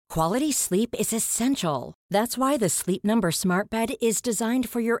Quality sleep is essential. That's why the Sleep Number Smart Bed is designed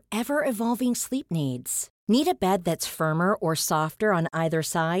for your ever-evolving sleep needs. Need a bed that's firmer or softer on either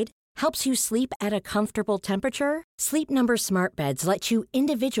side? Helps you sleep at a comfortable temperature? Sleep Number Smart Beds let you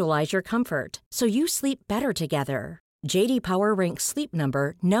individualize your comfort, so you sleep better together. J.D. Power ranks Sleep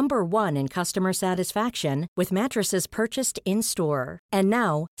Number number 1 in customer satisfaction with mattresses purchased in-store. And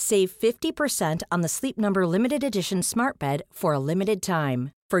now, save 50% on the Sleep Number Limited Edition Smart Bed for a limited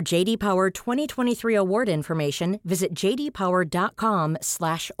time. For J.D. Power 2023 award information, visit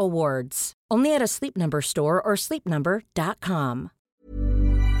jdpower.com/awards. Only at a Sleep Number store or sleepnumber.com.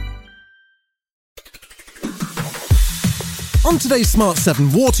 On today's Smart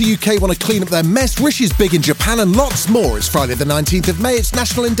 7, Water UK want to clean up their mess, Rishi's big in Japan and lots more. It's Friday the 19th of May, it's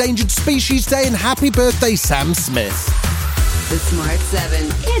National Endangered Species Day, and happy birthday Sam Smith. The Smart 7.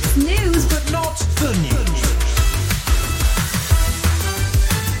 It's news, but Not the news.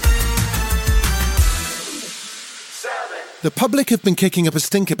 The public have been kicking up a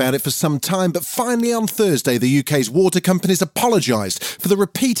stink about it for some time, but finally on Thursday the UK's water companies apologised for the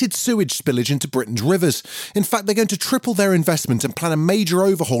repeated sewage spillage into Britain's rivers. In fact, they're going to triple their investment and plan a major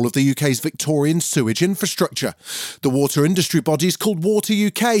overhaul of the UK's Victorian sewage infrastructure. The water industry body is called Water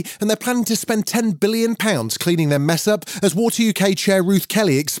UK, and they're planning to spend £10 billion cleaning their mess up, as Water UK Chair Ruth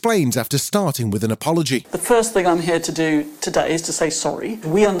Kelly explains after starting with an apology. The first thing I'm here to do today is to say sorry.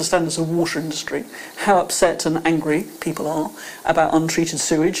 We understand as a water industry how upset and angry people are about untreated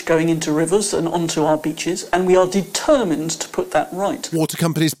sewage going into rivers and onto our beaches, and we are determined to put that right. Water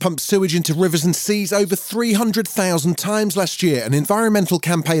companies pumped sewage into rivers and seas over 300,000 times last year, and environmental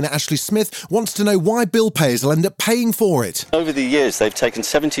campaigner Ashley Smith wants to know why bill payers will end up paying for it. Over the years, they've taken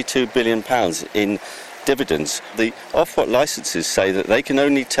 £72 billion in dividends. The Ofwat licences say that they can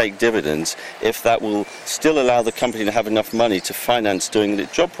only take dividends if that will still allow the company to have enough money to finance doing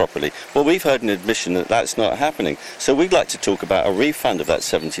its job properly. Well, we've heard an admission that that's not happening. So we'd like to talk about a refund of that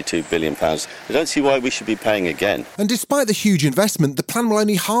 £72 billion. I don't see why we should be paying again. And despite the huge investment, the plan will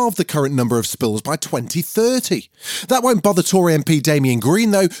only halve the current number of spills by 2030. That won't bother Tory MP Damien Green,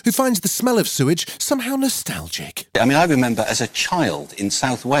 though, who finds the smell of sewage somehow nostalgic. I mean, I remember as a child in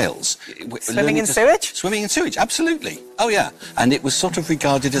South Wales... Swimming in sewage? Swimming in sewage, absolutely. Oh, yeah. And it was sort of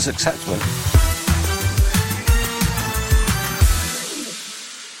regarded as acceptable.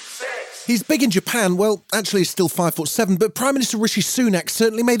 He's big in Japan, well, actually he's still 5'7", but Prime Minister Rishi Sunak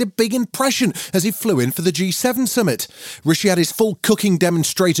certainly made a big impression as he flew in for the G7 summit. Rishi had his full cooking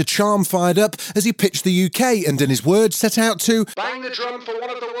demonstrator charm fired up as he pitched the UK and, in his words, set out to bang the drum for one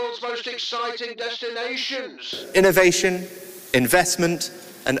of the world's most exciting destinations. Innovation, investment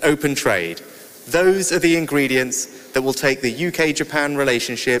and open trade. Those are the ingredients that will take the UK-Japan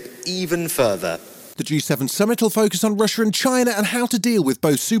relationship even further. The G7 summit will focus on Russia and China and how to deal with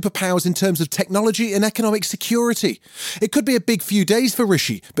both superpowers in terms of technology and economic security. It could be a big few days for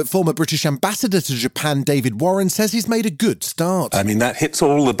Rishi, but former British ambassador to Japan David Warren says he's made a good start. I mean, that hits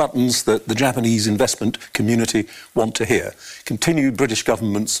all the buttons that the Japanese investment community want to hear. Continued British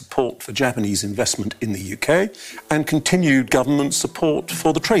government support for Japanese investment in the UK and continued government support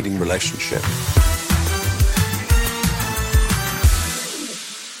for the trading relationship.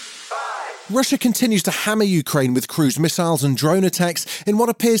 Russia continues to hammer Ukraine with cruise missiles and drone attacks in what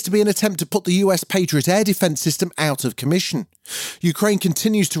appears to be an attempt to put the US Patriot air defence system out of commission. Ukraine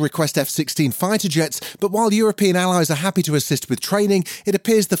continues to request F-16 fighter jets, but while European allies are happy to assist with training, it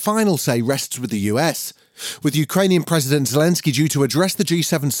appears the final say rests with the US. With Ukrainian President Zelensky due to address the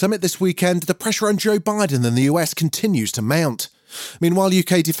G7 summit this weekend, the pressure on Joe Biden and the US continues to mount. Meanwhile,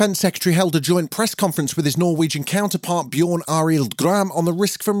 UK Defence Secretary held a joint press conference with his Norwegian counterpart Bjorn Arild Gram on the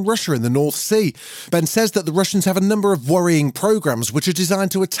risk from Russia in the North Sea. Ben says that the Russians have a number of worrying programmes which are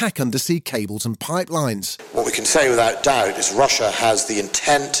designed to attack undersea cables and pipelines. What we can say without doubt is Russia has the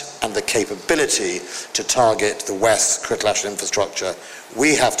intent and the capability to target the West's critical national infrastructure.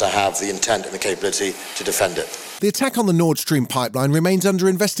 We have to have the intent and the capability to defend it. The attack on the Nord Stream pipeline remains under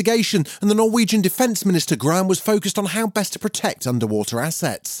investigation, and the Norwegian Defence Minister Gram was focused on how best to protect underwater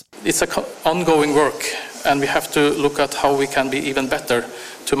assets. It's an ongoing work, and we have to look at how we can be even better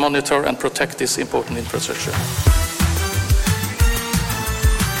to monitor and protect this important infrastructure.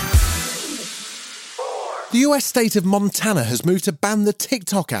 The US state of Montana has moved to ban the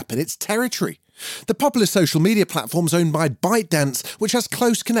TikTok app in its territory. The popular social media platform is owned by ByteDance, which has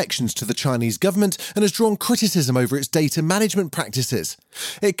close connections to the Chinese government and has drawn criticism over its data management practices.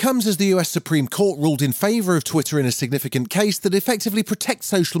 It comes as the US Supreme Court ruled in favour of Twitter in a significant case that effectively protects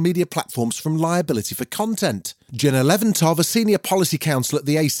social media platforms from liability for content. Jenna Leventov, a senior policy counsel at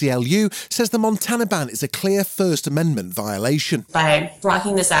the ACLU, says the Montana ban is a clear First Amendment violation. By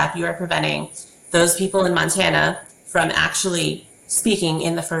blocking this app, you are preventing those people in Montana from actually speaking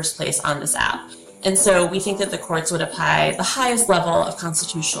in the first place on this app. And so we think that the courts would apply the highest level of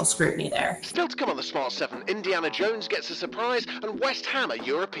constitutional scrutiny there. Still to come on the Smart 7, Indiana Jones gets a surprise and West Ham are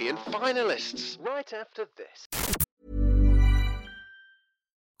European finalists. Right after this.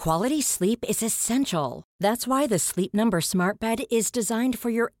 Quality sleep is essential. That's why the Sleep Number Smart Bed is designed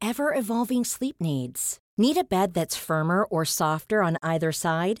for your ever-evolving sleep needs. Need a bed that's firmer or softer on either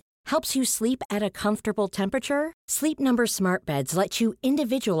side? Helps you sleep at a comfortable temperature? Sleep Number Smart Beds let you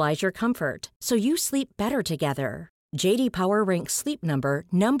individualize your comfort, so you sleep better together. J.D. Power ranks Sleep Number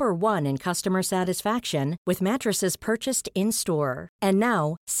number 1 in customer satisfaction with mattresses purchased in-store. And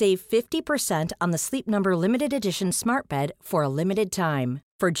now, save 50% on the Sleep Number Limited Edition Smart Bed for a limited time.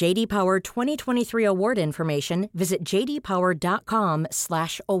 For J.D. Power 2023 award information, visit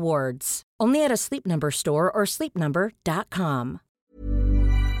jdpower.com/awards. Only at a Sleep Number store or sleepnumber.com.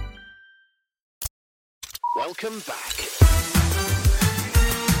 Welcome back.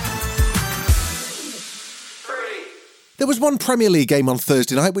 There was one Premier League game on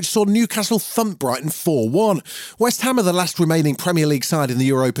Thursday night which saw Newcastle thump Brighton 4-1. West Ham are the last remaining Premier League side in the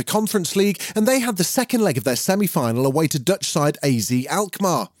Europa Conference League, and they had the second leg of their semi-final away to Dutch side AZ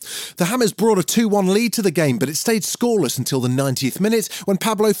Alkmaar. The Hammers brought a 2-1 lead to the game, but it stayed scoreless until the 90th minute when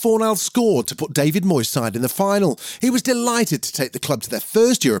Pablo Fornal scored to put David Moyes' side in the final. He was delighted to take the club to their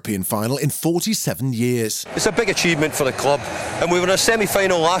first European final in 47 years. It's a big achievement for the club, and we were in a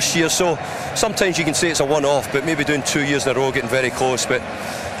semi-final last year, so sometimes you can say it's a one-off, but maybe doing 2 years in a row, getting very close. But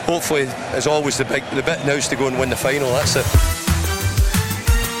hopefully, as always, the bit now is to go and win the final. That's it.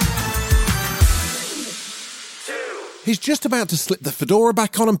 He's just about to slip the fedora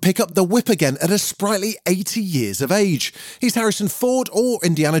back on and pick up the whip again at a sprightly 80 years of age. He's Harrison Ford, or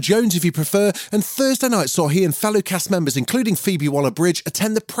Indiana Jones if you prefer, and Thursday night saw he and fellow cast members, including Phoebe Waller-Bridge,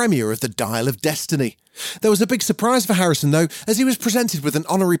 attend the premiere of The Dial of Destiny. There was a big surprise for Harrison, though, as he was presented with an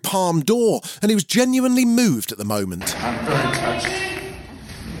honorary Palme d'Or, and he was genuinely moved at the moment. I'm very touched.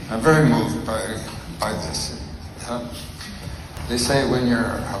 I'm very moved by this. They say when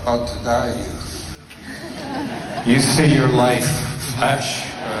you're about to die, you see your life flash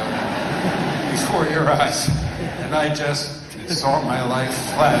before your eyes. And I just saw my life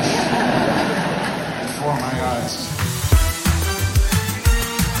flash before my eyes.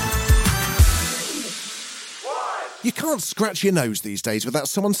 You can't scratch your nose these days without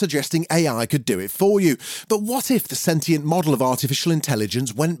someone suggesting AI could do it for you. But what if the sentient model of artificial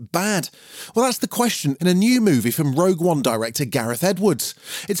intelligence went bad? Well, that's the question in a new movie from Rogue One director Gareth Edwards.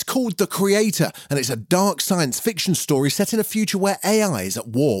 It's called The Creator, and it's a dark science fiction story set in a future where AI is at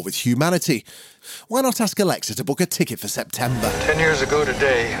war with humanity. Why not ask Alexa to book a ticket for September? 10 years ago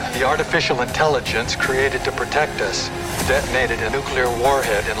today, the artificial intelligence created to protect us detonated a nuclear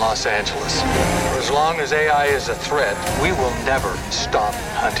warhead in Los Angeles. For as long as AI is a threat, we will never stop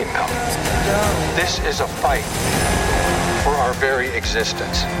hunting them. This is a fight for our very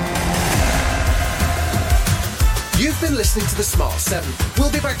existence. You've been listening to The Smart 7.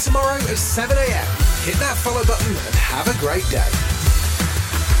 We'll be back tomorrow at 7 a.m. Hit that follow button and have a great day.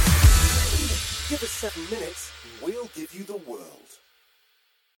 Give us 7 minutes, we'll give you the world.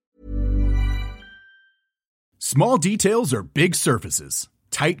 Small details are big surfaces.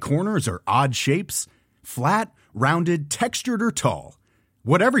 Tight corners are odd shapes. Flat, rounded, textured, or tall.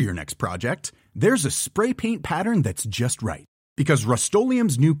 Whatever your next project, there's a spray paint pattern that's just right. Because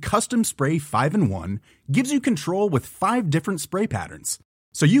Rust-Oleum's new Custom Spray 5-in-1 gives you control with 5 different spray patterns.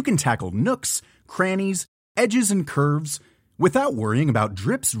 So you can tackle nooks, crannies, edges, and curves without worrying about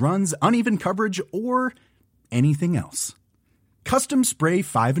drips, runs, uneven coverage, or anything else. Custom Spray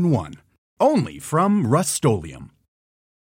 5-in-1. Only from Rust-Oleum.